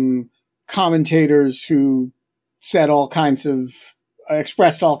some commentators who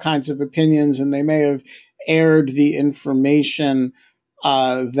expressed all kinds of opinions, and they may have aired the information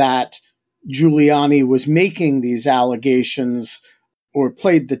that Giuliani was making these allegations, or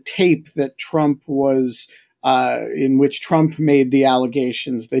played the tape that Trump was in which Trump made the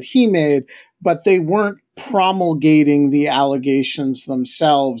allegations that he made, but they weren't promulgating the allegations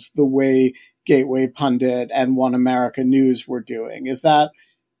themselves the way Gateway Pundit and One America News were doing. Is that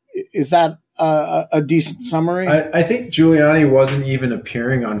a decent summary? I think Giuliani wasn't even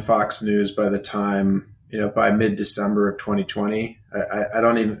appearing on Fox News by the time, by mid-December of 2020. I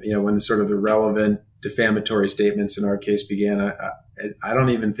don't even, when sort of the relevant defamatory statements in our case began, I don't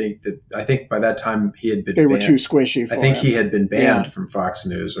even think that, I think by that time he had been They banned. were too squishy for him. He had been banned from Fox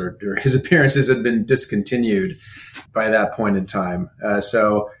News, or his appearances had been discontinued by that point in time.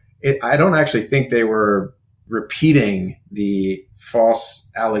 I don't actually think they were repeating the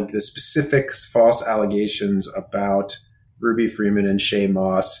specific false allegations about Ruby Freeman and Shay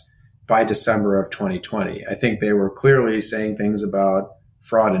Moss by December of 2020. I think they were clearly saying things about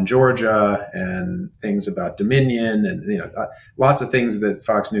fraud in Georgia and things about Dominion and, lots of things that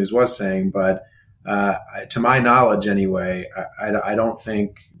Fox News was saying. But to my knowledge anyway, I don't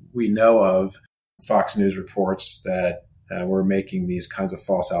think we know of Fox News reports that were making these kinds of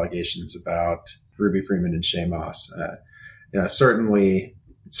false allegations about Ruby Freeman and Shay Moss. Certainly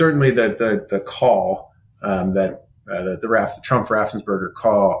the call the Trump Raffensperger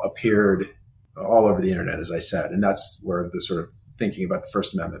call appeared all over the internet, as I said, and that's where the sort of thinking about the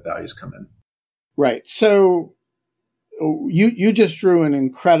First Amendment values come in. Right. So you just drew an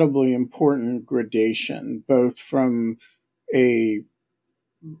incredibly important gradation, both from a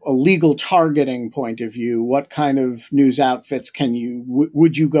legal targeting point of view. What kind of news outfits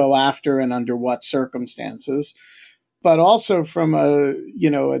would you go after, and under what circumstances? But also from a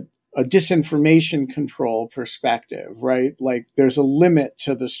disinformation control perspective, right? Like there's a limit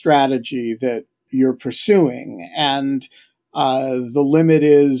to the strategy that you're pursuing, and the limit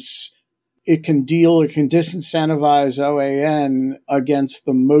is it can disincentivize OAN against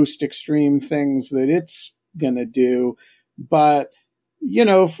the most extreme things that it's going to do. But,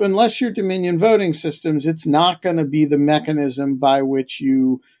 unless you're Dominion voting systems, it's not going to be the mechanism by which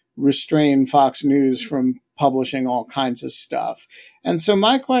you restrain Fox News from publishing all kinds of stuff. And so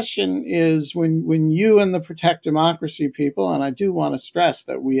my question is, when you and the Protect Democracy people, and I do want to stress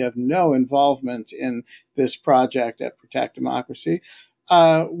that we have no involvement in this project at Protect Democracy,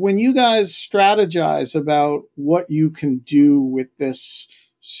 when you guys strategize about what you can do with this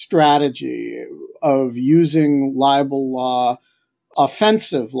strategy of using libel law,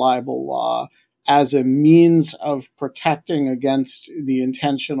 offensive libel law, as a means of protecting against the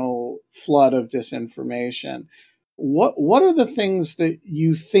intentional flood of disinformation, what are the things that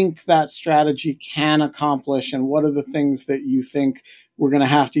you think that strategy can accomplish, and what are the things that you think we're going to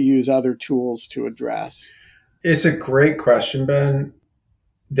have to use other tools to address? It's a great question, Ben.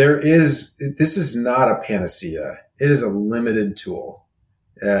 This is not a panacea. It is a limited tool.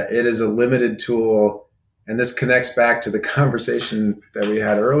 It is a limited tool. And this connects back to the conversation that we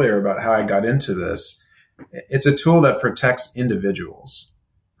had earlier about how I got into this. It's a tool that protects individuals,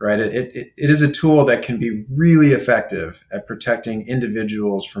 right? It is a tool that can be really effective at protecting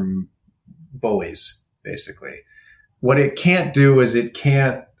individuals from bullies, basically. What it can't do is it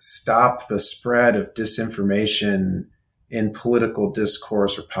can't stop the spread of disinformation in political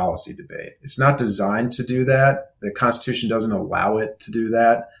discourse or policy debate. It's not designed to do that. The Constitution doesn't allow it to do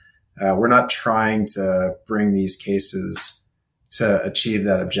that. We're not trying to bring these cases to achieve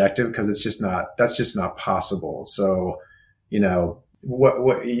that objective because that's just not possible. So,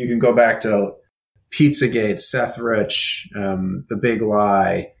 what you can go back to Pizzagate, Seth Rich, The Big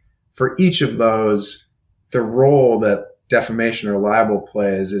Lie. For each of those, the role that defamation or libel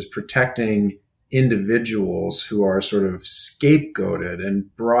plays is protecting individuals who are sort of scapegoated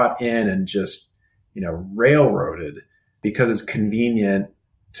and brought in and just, railroaded because it's convenient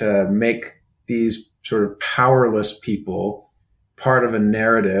to make these sort of powerless people part of a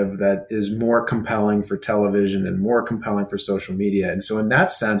narrative that is more compelling for television and more compelling for social media. And so in that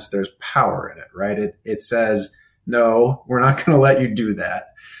sense, there's power in it, right? It says, no, we're not going to let you do that.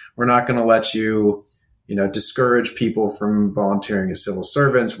 We're not going to let you, discourage people from volunteering as civil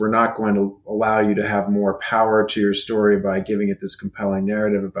servants. We're not going to allow you to have more power to your story by giving it this compelling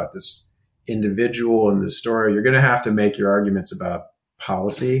narrative about this individual in the story. You're going to have to make your arguments about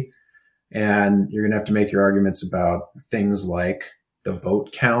policy, and you're going to have to make your arguments about things like the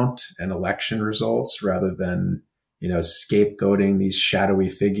vote count and election results rather than, scapegoating these shadowy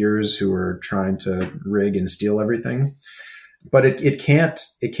figures who are trying to rig and steal everything. But it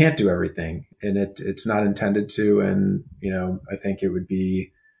can't do everything, and it's not intended to. And, I think it would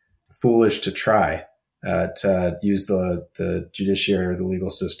be foolish to try to use the judiciary or the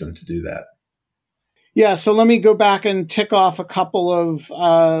legal system to do that. Yeah, so let me go back and tick off a couple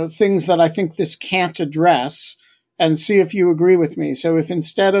of things that I think this can't address and see if you agree with me. So if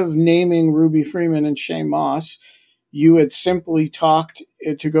instead of naming Ruby Freeman and Shay Moss, you had simply talked,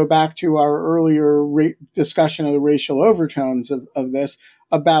 to go back to our earlier discussion of the racial overtones of this,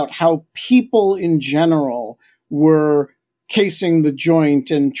 about how people in general were casing the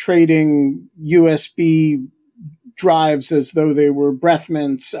joint and trading USB drives as though they were breath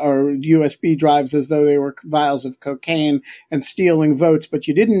mints, or USB drives as though they were vials of cocaine, and stealing votes, but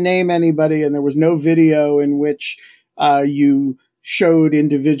you didn't name anybody, and there was no video in which you showed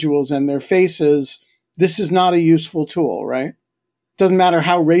individuals and their faces. This is not a useful tool, right? Doesn't matter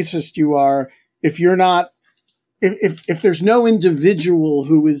how racist you are. If you're not, if there's no individual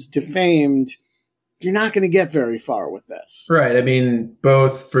who is defamed, you're not going to get very far with this. Right. I mean,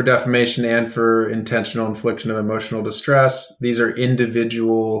 both for defamation and for intentional infliction of emotional distress, these are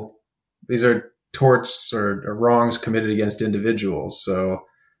torts or wrongs committed against individuals. So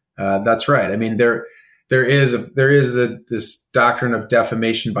that's right. I mean, there is this doctrine of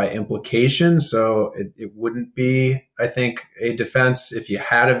defamation by implication. So it wouldn't be, I think, a defense if you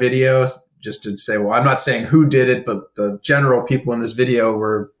had a video just to say, well, I'm not saying who did it, but the general people in this video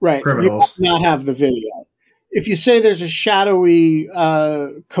were criminals. You not have the video. If you say there's a shadowy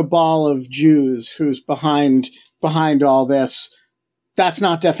cabal of Jews who's behind all this, that's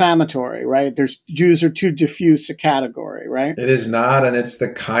not defamatory, right? Jews are too diffuse a category, right? It is not, and it's the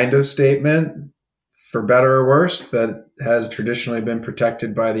kind of statement, for better or worse, that has traditionally been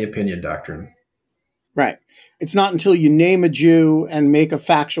protected by the opinion doctrine. Right. It's not until you name a Jew and make a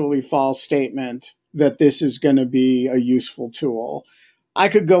factually false statement that this is going to be a useful tool. I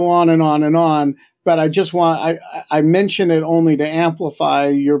could go on and on and on, but I mention it only to amplify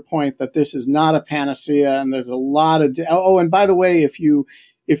your point that this is not a panacea, and there's a lot of, and by the way, if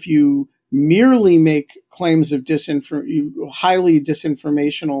you merely make claims of highly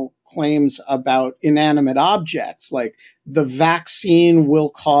disinformational claims about inanimate objects, like the vaccine will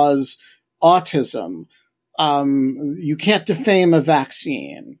cause autism, you can't defame a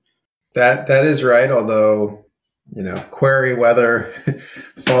vaccine. That is right. Although, query whether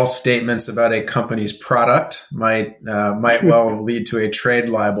false statements about a company's product might well lead to a trade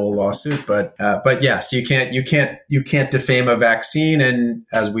libel lawsuit. But yes, you can't defame a vaccine, and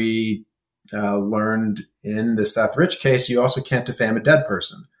as we learned in the Seth Rich case, you also can't defame a dead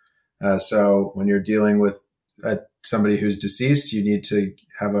person. So when you're dealing with somebody who's deceased, you need to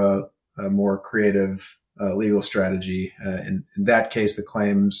have a more creative legal strategy. In that case, the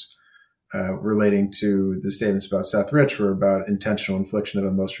claims relating to the statements about Seth Rich were about intentional infliction of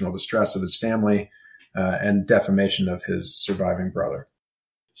emotional distress of his family and defamation of his surviving brother.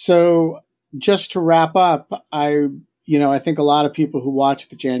 So just to wrap up, I think a lot of people who watched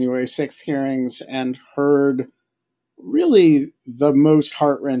the January 6th hearings and heard really the most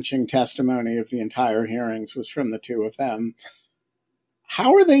heart-wrenching testimony of the entire hearings was from the two of them.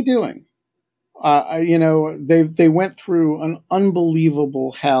 How are they doing? They went through an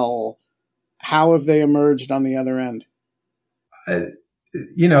unbelievable hell. How have they emerged on the other end?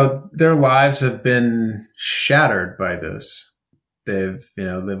 Their lives have been shattered by this. They've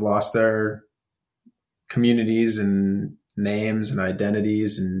lost their communities and names and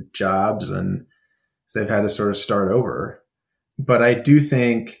identities and jobs, and they've had to sort of start over. But I do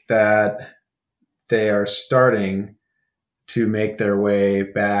think that they are starting to make their way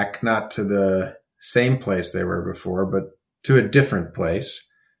back, not to the same place they were before, but to a different place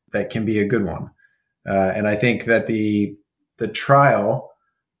that can be a good one. And I think that the trial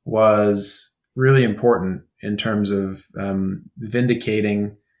was really important in terms of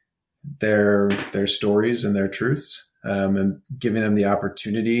vindicating their stories and their truths, and giving them the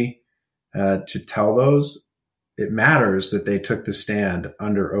opportunity to tell those. It matters that they took the stand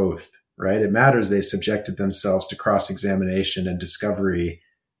under oath, right? It matters they subjected themselves to cross-examination and discovery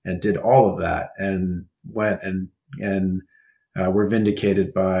and did all of that and went and were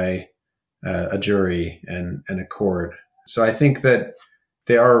vindicated by a jury and a court. So I think that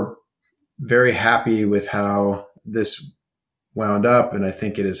they are very happy with how this wound up, and I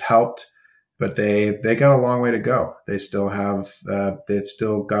think it has helped, but they got a long way to go. They still have, they've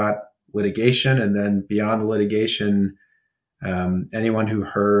still got litigation, and then beyond the litigation, anyone who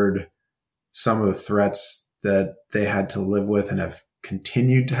heard some of the threats that they had to live with and have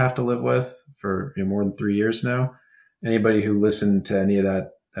continued to have to live with for more than 3 years now, anybody who listened to any of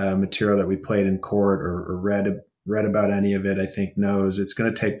that material that we played in court or read about any of it, I think knows it's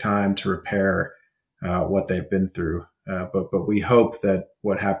going to take time to repair what they've been through. But we hope that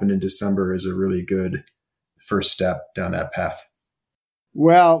what happened in December is a really good first step down that path.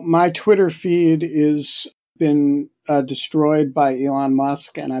 Well, my Twitter feed is been destroyed by Elon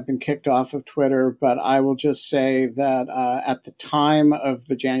Musk, and I've been kicked off of Twitter. But I will just say that at the time of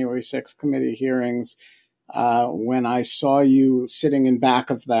the January 6th committee hearings, when I saw you sitting in back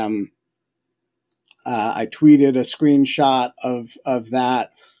of them, I tweeted a screenshot of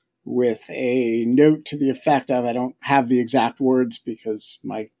that with a note to the effect of, I don't have the exact words because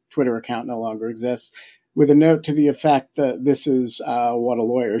my Twitter account no longer exists, with a note to the effect that this is what a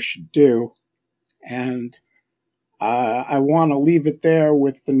lawyer should do. And I want to leave it there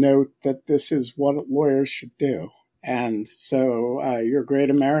with the note that this is what lawyers should do. And so you're a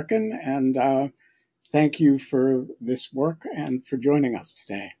great American, and thank you for this work and for joining us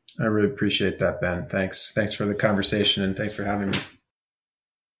today. I really appreciate that, Ben. Thanks. Thanks for the conversation, and thanks for having me.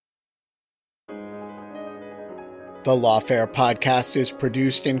 The Lawfare podcast is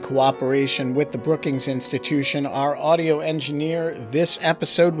produced in cooperation with the Brookings Institution. Our audio engineer this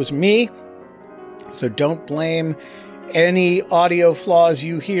episode was me, so don't blame any audio flaws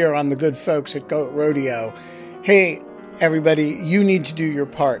you hear on the good folks at Goat Rodeo. Hey, everybody, you need to do your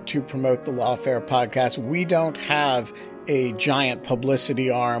part to promote the Lawfare podcast. We don't have a giant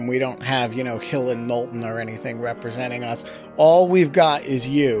publicity arm. We don't have, Hill and Knowlton or anything representing us. All we've got is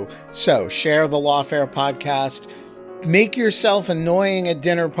you. So share the Lawfare podcast. Make yourself annoying at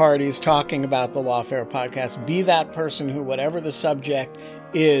dinner parties talking about the Lawfare podcast. Be that person who, whatever the subject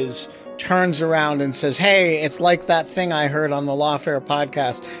is, turns around and says, hey, it's like that thing I heard on the Lawfare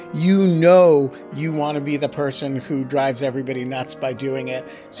podcast. You want to be the person who drives everybody nuts by doing it.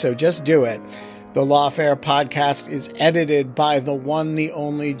 So just do it. The Lawfare podcast is edited by the one, the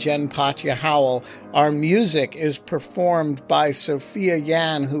only Jen Patja Howell. Our music is performed by Sophia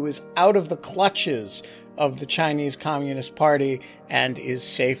Yan, who is out of the clutches of the Chinese Communist Party and is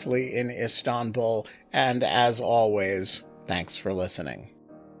safely in Istanbul. And as always, thanks for listening.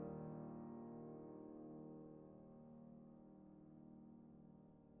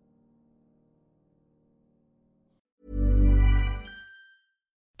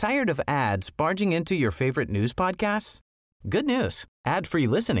 Tired of ads barging into your favorite news podcasts? Good news. Ad-free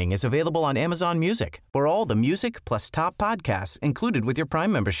listening is available on Amazon Music for all the music plus top podcasts included with your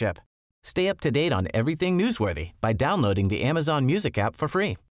Prime membership. Stay up to date on everything newsworthy by downloading the Amazon Music app for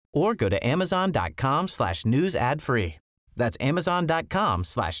free or go to amazon.com/news ad free. That's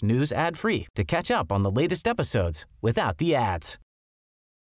amazon.com/news ad free to catch up on the latest episodes without the ads.